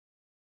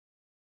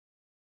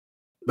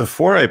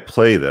Before I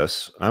play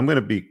this, I'm going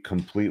to be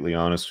completely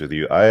honest with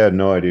you. I had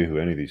no idea who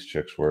any of these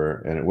chicks were,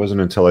 and it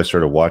wasn't until I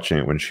started watching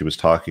it when she was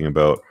talking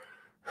about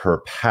her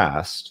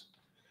past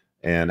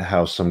and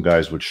how some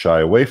guys would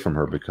shy away from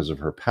her because of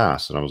her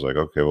past. And I was like,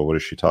 okay, well, what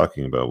is she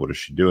talking about? What does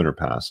she do in her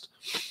past?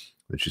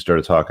 And she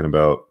started talking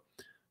about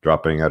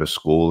dropping out of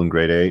school in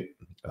grade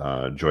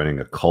 8, joining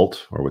a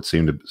cult, or what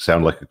seemed to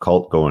sound like a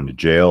cult, going to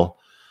jail,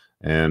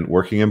 and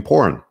working in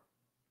porn.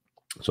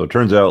 So it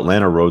turns out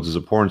Lana Rhoades is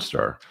a porn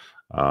star.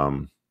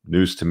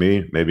 News to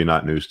me, maybe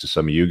not news to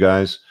some of you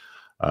guys.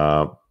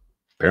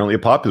 Apparently a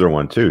popular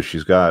one too.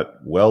 She's got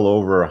well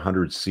over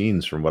 100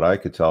 scenes from what I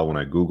could tell when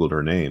I Googled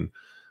her name.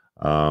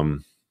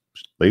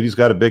 Lady's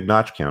got a big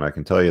notch count, I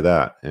can tell you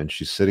that. And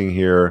she's sitting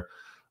here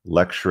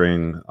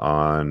lecturing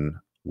on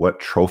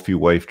what trophy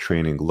wife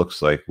training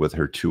looks like with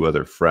her 2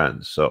 other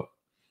friends. So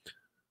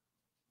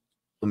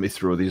let me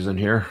throw these in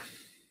here.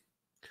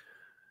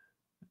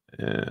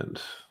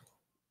 And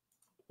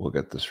we'll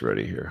get this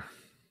ready here.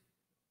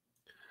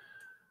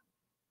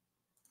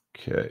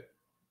 Okay.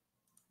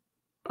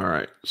 All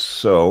right.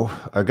 So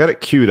I got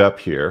it queued up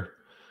here.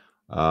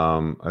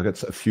 I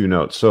got a few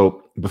notes.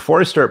 So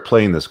before I start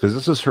playing this, because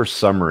this is her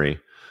summary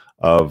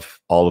of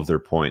all of their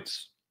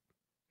points.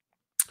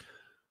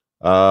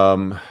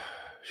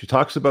 She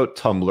talks about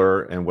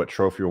Tumblr and what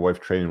trophy wife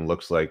training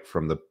looks like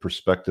from the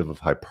perspective of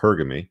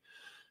hypergamy.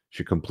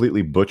 She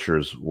completely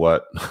butchers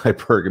what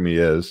hypergamy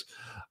is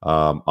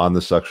on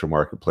the sexual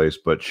marketplace,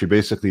 but she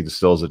basically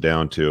distills it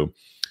down to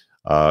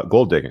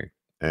gold digging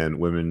and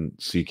women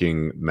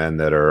seeking men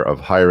that are of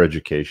higher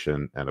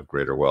education and of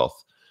greater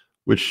wealth,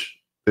 which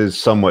is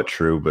somewhat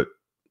true, but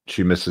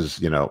she misses,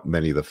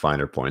 many of the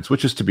finer points,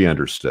 which is to be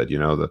understood.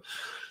 The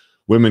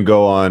women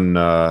go on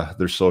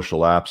their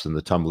social apps and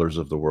the Tumblrs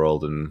of the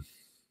world, and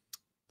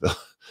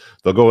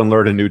they'll go and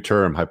learn a new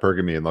term,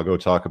 hypergamy, and they'll go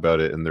talk about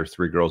it in their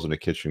 3 Girls in a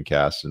Kitchen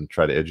cast and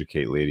try to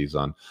educate ladies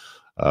on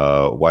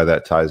why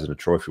that ties into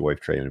trophy wife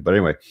training. But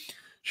anyway,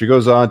 she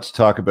goes on to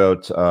talk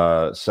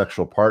about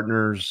sexual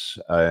partners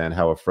and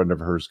how a friend of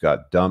hers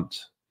got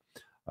dumped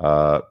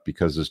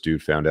because this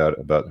dude found out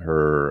about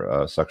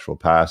her sexual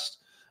past.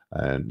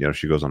 And,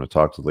 she goes on to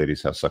talk to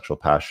ladies how sexual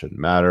past shouldn't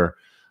matter.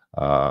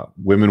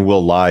 Women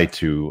will lie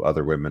to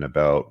other women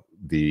about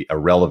the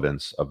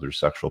irrelevance of their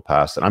sexual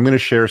past. And I'm going to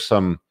share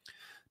some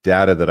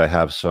data that I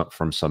have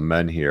from some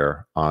men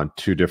here on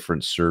 2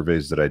 different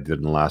surveys that I did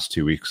in the last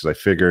 2 weeks. I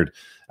figured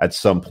at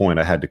some point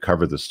I had to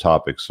cover this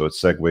topic. So it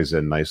segues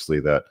in nicely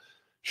that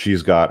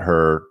she's got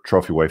her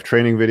trophy wife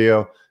training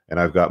video and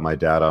I've got my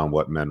data on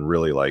what men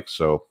really like.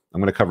 So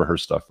I'm going to cover her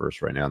stuff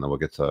first right now, and then we'll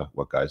get to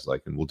what guys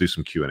like, and we'll do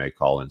some Q&A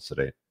call-ins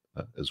today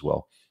as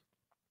well.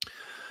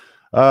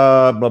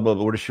 Blah, blah, blah.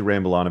 What does she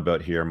ramble on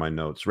about here? My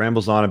notes.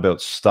 Rambles on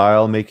about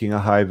style making a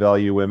high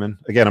value women.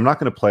 Again, I'm not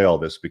going to play all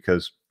this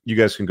because you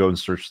guys can go and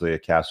search the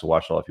cast and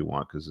watch it all if you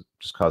want, because it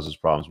just causes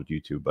problems with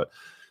YouTube. But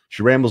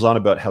she rambles on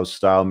about how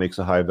style makes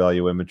a high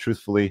value woman.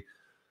 Truthfully,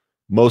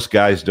 most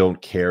guys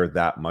don't care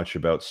that much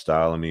about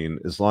style. I mean,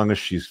 as long as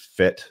she's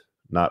fit,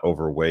 not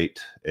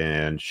overweight,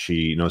 and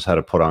she knows how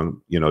to put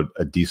on,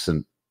 a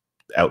decent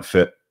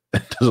outfit,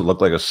 it doesn't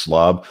look like a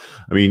slob.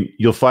 I mean,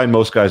 you'll find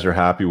most guys are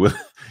happy with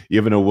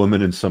even a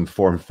woman in some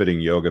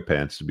form-fitting yoga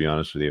pants, to be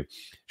honest with you.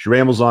 She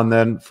rambles on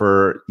then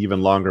for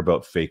even longer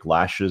about fake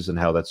lashes and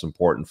how that's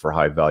important for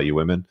high-value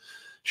women.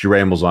 She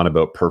rambles on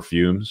about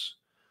perfumes,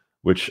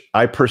 which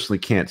I personally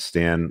can't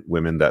stand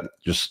women that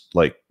just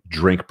like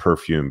drink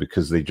perfume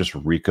because they just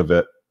reek of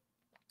it.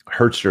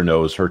 Hurts your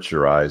nose, hurts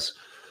your eyes.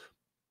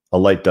 A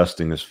light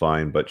dusting is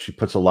fine, but she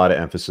puts a lot of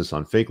emphasis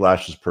on fake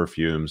lashes,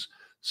 perfumes,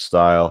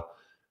 style.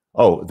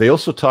 Oh, they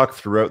also talk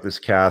throughout this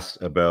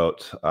cast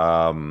about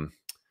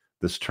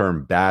this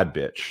term bad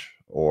bitch,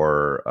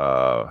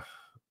 or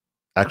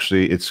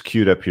actually it's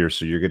queued up here,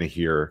 so you're going to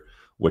hear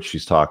what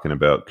she's talking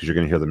about, because you're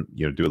going to hear them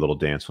do a little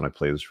dance when I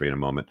play this for you in a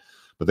moment.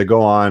 But they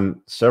go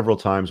on several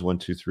times, 1,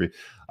 2, 3.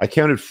 I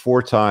counted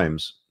 4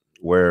 times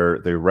where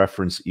they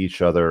reference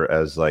each other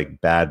as like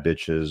bad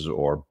bitches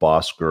or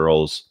boss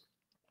girls.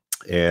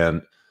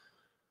 And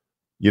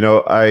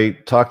I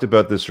talked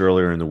about this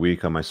earlier in the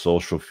week on my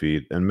social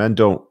feed, and men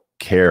don't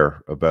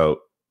care about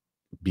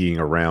being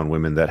around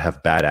women that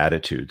have bad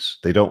attitudes.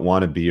 They don't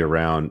want to be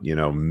around,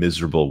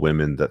 miserable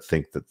women that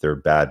think that they're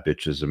bad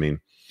bitches. I mean,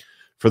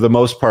 for the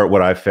most part,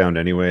 what I've found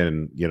anyway,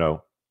 and,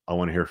 I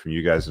want to hear from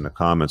you guys in the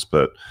comments,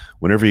 but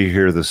whenever you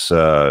hear this,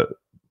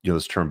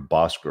 this term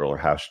boss girl or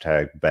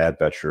hashtag bad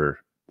bitch or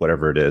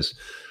whatever it is,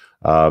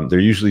 they're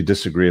usually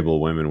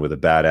disagreeable women with a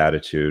bad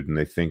attitude, and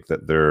they think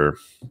that they're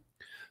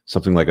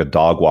something like a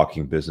dog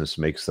walking business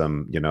makes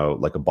them,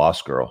 like a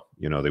boss girl.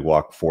 They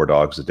walk 4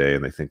 dogs a day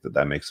and they think that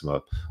that makes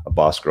them a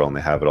boss girl, and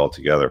they have it all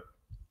together.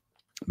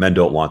 Men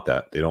don't want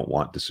that. They don't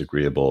want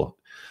disagreeable,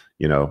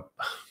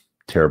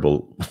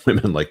 terrible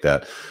women like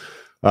that.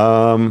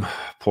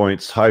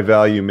 Points. High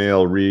value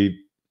male. Read.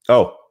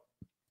 Oh,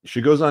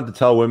 she goes on to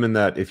tell women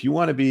that if you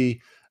want to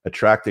be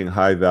attracting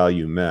high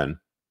value men,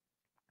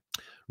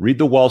 read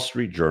the Wall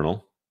Street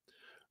Journal,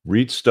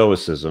 read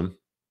Stoicism,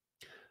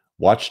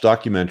 watch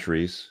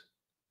documentaries,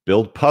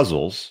 build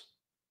puzzles.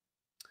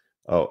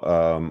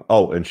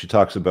 Oh, and she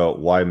talks about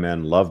why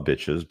men love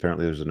bitches.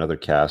 Apparently, there's another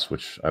cast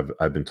which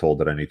I've been told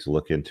that I need to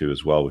look into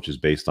as well, which is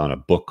based on a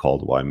book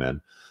called Why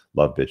Men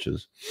Love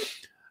Bitches.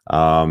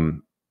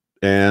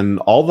 And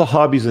all the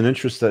hobbies and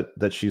interests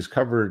that she's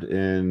covered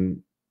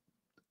in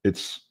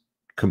its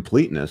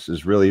completeness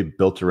is really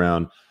built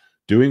around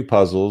doing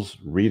puzzles,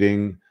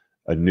 reading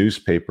a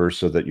newspaper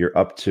so that you're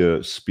up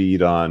to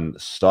speed on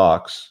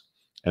stocks,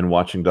 and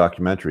watching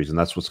documentaries. And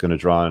that's what's going to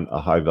draw in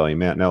a high value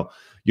man. Now,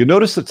 you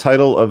notice the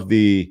title of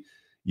the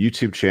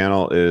YouTube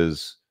channel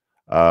is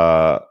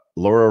Lana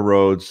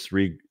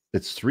Rhoades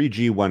it's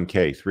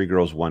 3G1K, 3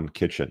 girls, 1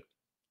 kitchen.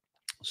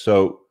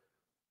 So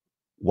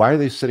why are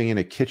they sitting in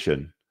a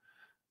kitchen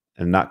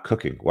and not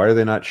cooking? Why are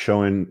they not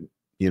showing,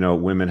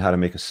 women how to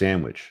make a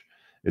sandwich?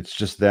 It's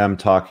just them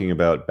talking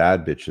about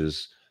bad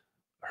bitches,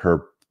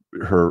 her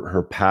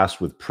past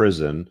with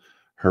prison,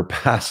 her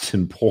past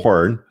in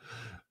porn,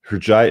 her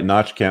giant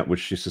notch count,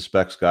 which she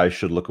suspects guys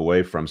should look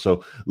away from.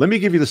 So let me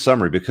give you the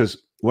summary,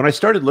 because when I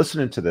started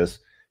listening to this,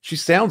 she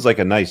sounds like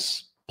a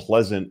nice,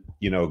 pleasant,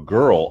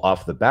 girl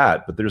off the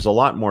bat, but there's a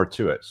lot more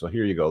to it. So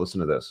here you go. Listen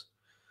to this.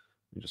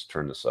 Let me just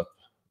turn this up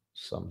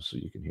some so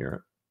you can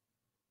hear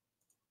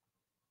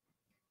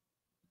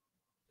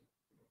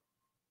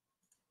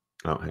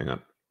it. Oh, hang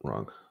on.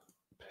 Wrong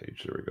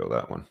page. There we go.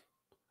 That one.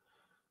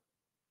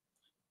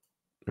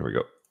 There we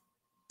go.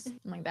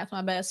 I'm like, that's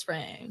my best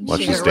friend. Watch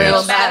She's this a real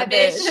dance. bad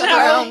bitch.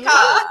 Oh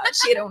Oh, God,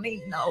 she don't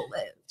need no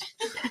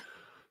lift.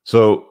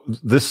 So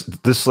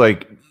this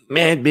like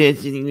mad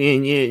bitch,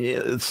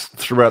 it's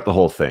throughout the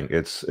whole thing.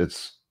 It's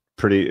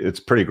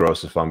pretty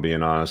gross, if I'm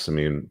being honest. I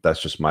mean,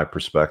 that's just my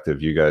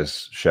perspective. You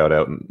guys shout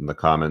out in the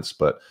comments,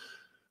 but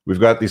we've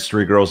got these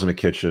 3 girls in a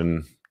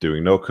kitchen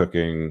doing no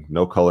cooking,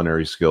 no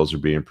culinary skills are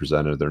being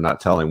presented. They're not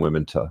telling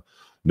women to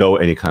know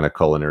any kind of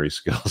culinary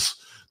skills.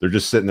 They're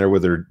just sitting there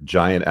with their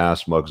giant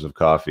ass mugs of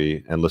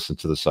coffee, and listen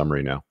to the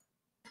summary now.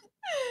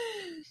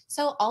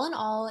 So all in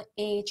all,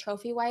 a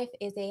trophy wife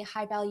is a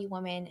high value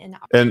woman.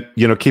 And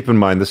keep in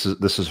mind, this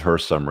is her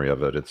summary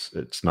of it.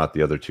 It's not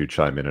the other two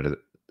chime in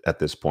at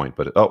this point.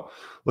 But oh,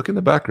 look in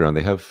the background.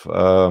 They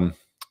have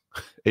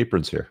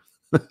aprons here.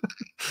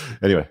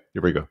 Anyway,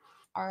 here we go.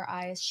 Our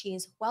eyes,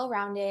 she's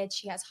well-rounded.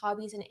 She has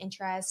hobbies and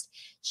interests.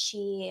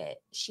 She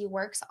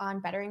works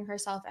on bettering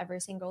herself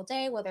every single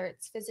day, whether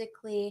it's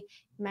physically,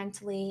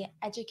 mentally,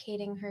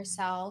 educating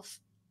herself.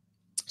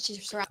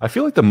 I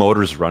feel like the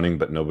motor's running,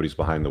 but nobody's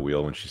behind the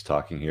wheel when she's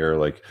talking here.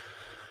 Like,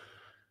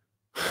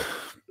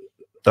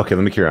 okay,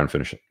 let me carry on and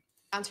finish it.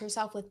 Surrounds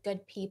herself with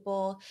good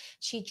people.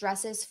 She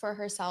dresses for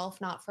herself,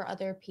 not for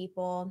other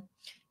people.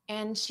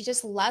 And she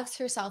just loves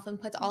herself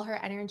and puts all her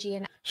energy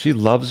in. She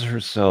loves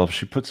herself.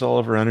 She puts all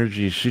of her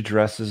energy. She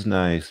dresses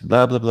nice.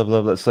 Blah, blah, blah,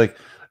 blah, blah. It's like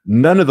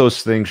none of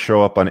those things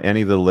show up on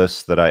any of the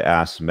lists that I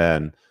asked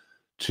men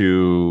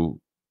to,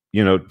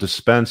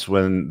 dispense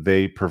when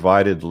they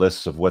provided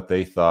lists of what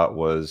they thought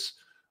was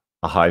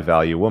a high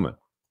value woman.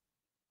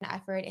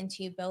 Effort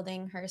into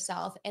building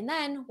herself. And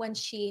then when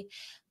she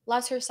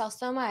loves herself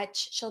so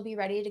much, she'll be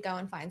ready to go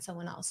and find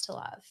someone else to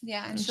love.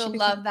 Yeah, and she'll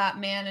love that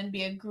man and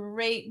be a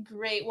great,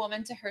 great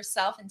woman to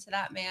herself and to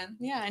that man.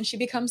 Yeah, and she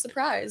becomes the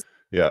prize.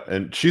 Yeah,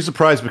 and she's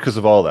surprised because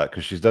of all that,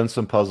 because she's done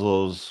some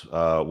puzzles,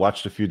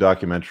 watched a few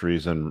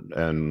documentaries,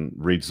 and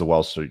reads the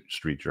Wall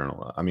Street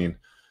Journal. I mean,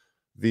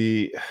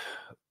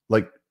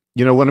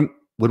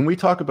 when we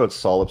talk about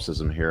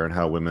solipsism here and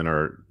how women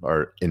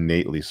are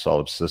innately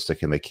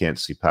solipsistic and they can't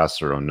see past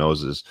their own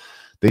noses,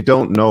 they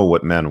don't know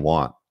what men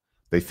want.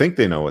 They think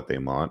they know what they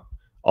want.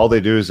 All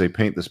they do is they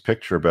paint this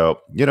picture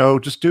about,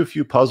 just do a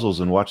few puzzles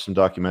and watch some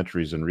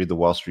documentaries and read the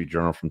Wall Street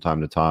Journal from time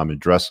to time and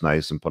dress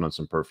nice and put on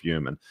some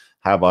perfume and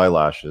have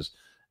eyelashes.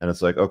 And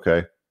it's like,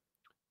 okay,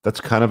 that's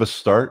kind of a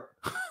start.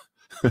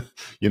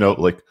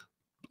 Like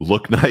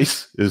look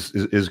nice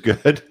is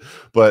good.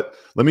 But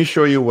let me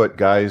show you what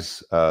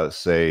guys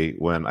say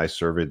when I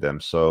surveyed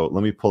them. So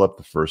let me pull up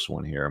the first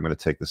one here. I'm going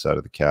to take this out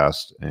of the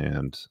cast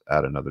and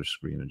add another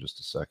screen in just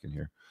a second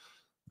here.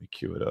 Let me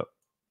cue it up.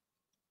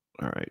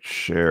 All right,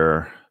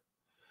 share,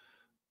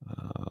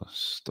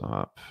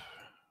 stop,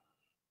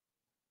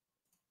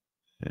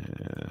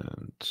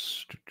 and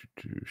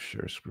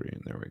share screen.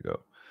 There we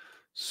go.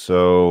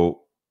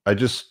 So I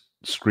just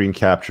screen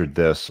captured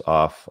this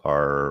off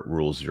our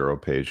Rule Zero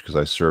page because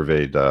I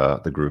surveyed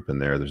the group in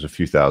there. There's a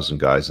few thousand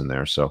guys in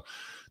there. So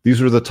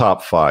these were the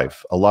top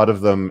 5. A lot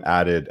of them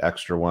added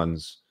extra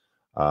ones,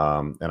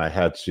 and I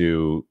had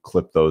to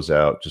clip those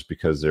out just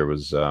because there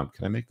was, can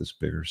I make this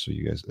bigger so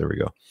you guys, there we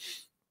go.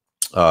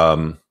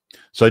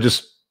 So I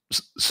just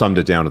summed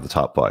it down to the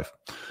top 5.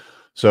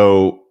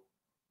 So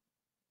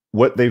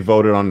what they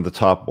voted on the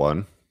top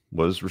one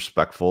was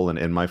respectful and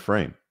in my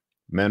frame.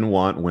 Men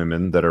want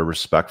women that are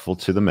respectful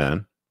to the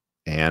men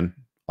and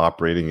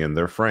operating in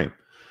their frame.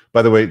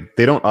 By the way,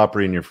 they don't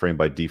operate in your frame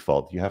by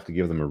default. You have to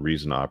give them a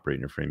reason to operate in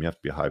your frame. You have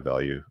to be a high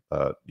value,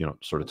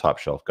 sort of top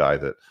shelf guy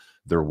that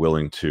they're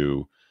willing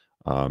to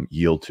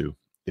yield to,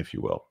 if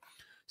you will.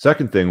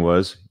 Second thing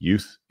was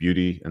youth,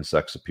 beauty, and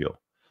sex appeal.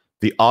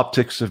 The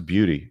optics of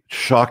beauty,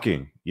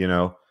 shocking, you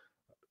know.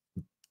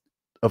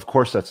 Of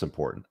course, that's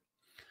important.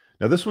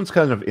 Now, this one's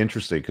kind of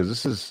interesting because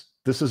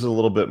this is a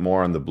little bit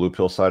more on the blue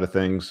pill side of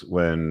things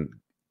when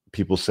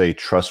people say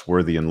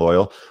trustworthy and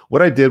loyal.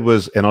 What I did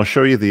was, and I'll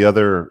show you the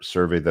other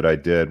survey that I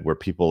did where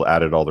people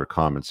added all their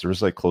comments. There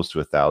was like close to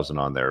 1,000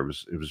 on there.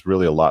 It was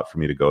really a lot for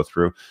me to go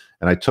through,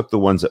 and I took the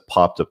ones that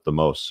popped up the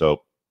most.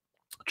 So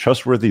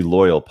trustworthy,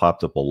 loyal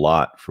popped up a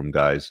lot from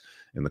guys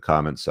in the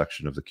comments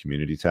section of the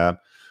community tab,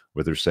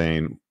 where they're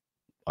saying,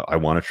 I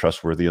want a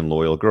trustworthy and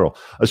loyal girl,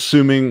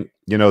 assuming,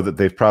 you know, that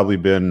they've probably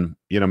been,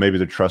 you know, maybe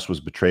their trust was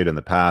betrayed in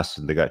the past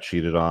and they got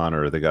cheated on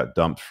or they got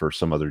dumped for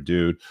some other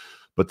dude.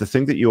 But the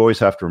thing that you always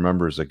have to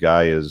remember as a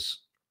guy is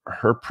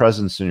her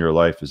presence in your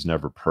life is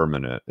never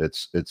permanent.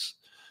 It's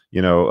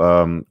you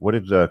know, what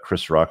did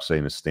Chris Rock say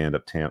in his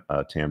stand-up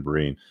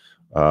tambourine?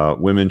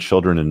 Women,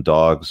 children, and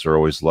dogs are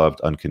always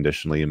loved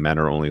unconditionally, and men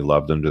are only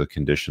loved under the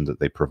condition that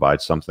they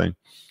provide something.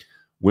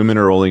 Women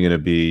are only going to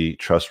be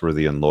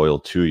trustworthy and loyal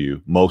to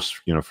you. Most,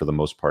 you know, for the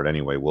most part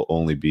anyway, will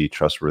only be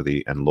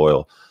trustworthy and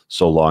loyal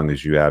so long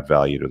as you add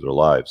value to their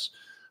lives.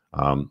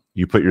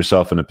 You put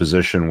yourself in a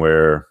position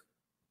where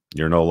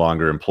you're no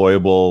longer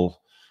employable.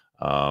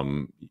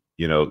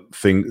 You know,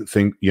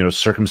 you know,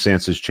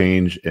 circumstances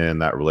change in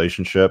that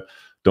relationship.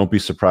 Don't be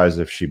surprised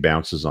if she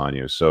bounces on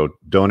you. So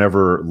don't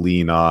ever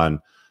lean on,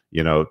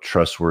 you know,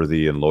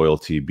 trustworthy and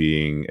loyalty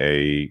being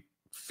a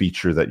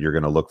feature that you're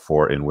going to look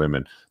for in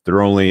women.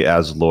 They're only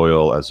as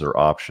loyal as their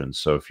options.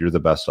 So if you're the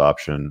best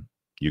option,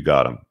 you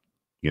got them.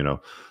 You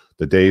know,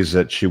 the days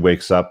that she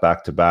wakes up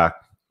back to back,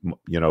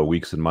 you know,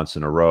 weeks and months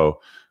in a row,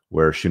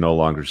 where she no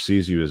longer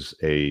sees you as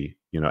a,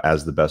 you know,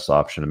 as the best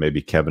option, and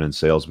maybe Kevin in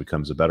sales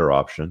becomes a better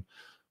option,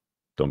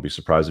 don't be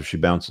surprised if she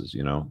bounces.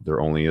 You know,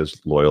 they're only as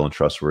loyal and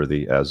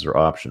trustworthy as their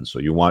options. So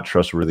you want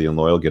trustworthy and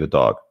loyal, get a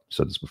dog. I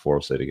said this before,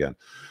 I'll say it again.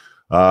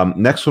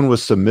 Next one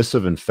was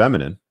submissive and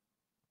feminine.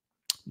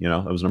 You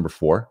know, that was number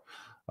 4.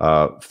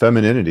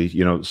 Femininity,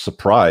 you know,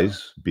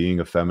 surprise, being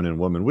a feminine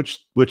woman, which,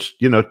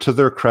 you know, to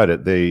their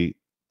credit, they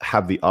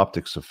have the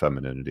optics of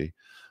femininity.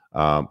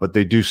 But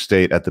they do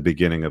state at the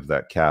beginning of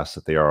that cast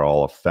that they are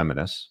all a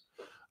feminist,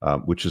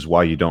 which is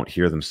why you don't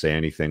hear them say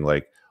anything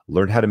like,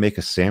 learn how to make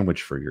a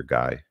sandwich for your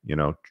guy. You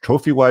know,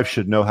 trophy wives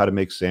should know how to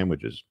make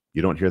sandwiches.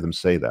 You don't hear them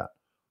say that.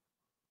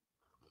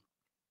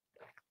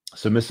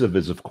 Submissive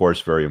is, of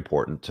course, very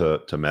important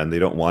to men. They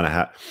don't want to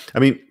have, I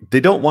mean, they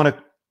don't want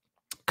to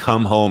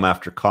come home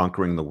after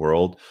conquering the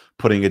world,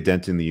 putting a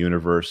dent in the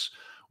universe,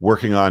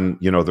 working on,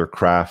 you know, their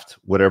craft,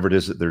 whatever it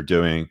is that they're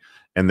doing,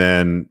 and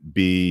then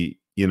be,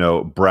 you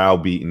know,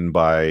 browbeaten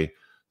by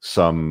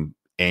some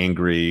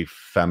angry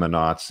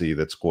feminazi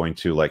that's going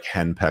to like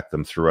henpeck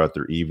them throughout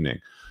their evening.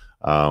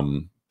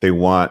 They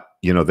want,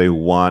 you know, they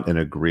want an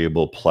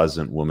agreeable,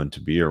 pleasant woman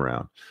to be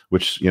around,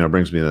 which, you know,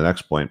 brings me to the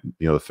next point.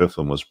 You know, the 5th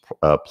one was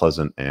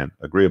pleasant and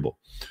agreeable.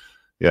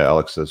 Yeah,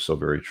 Alex says so,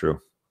 very true.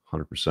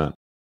 100%.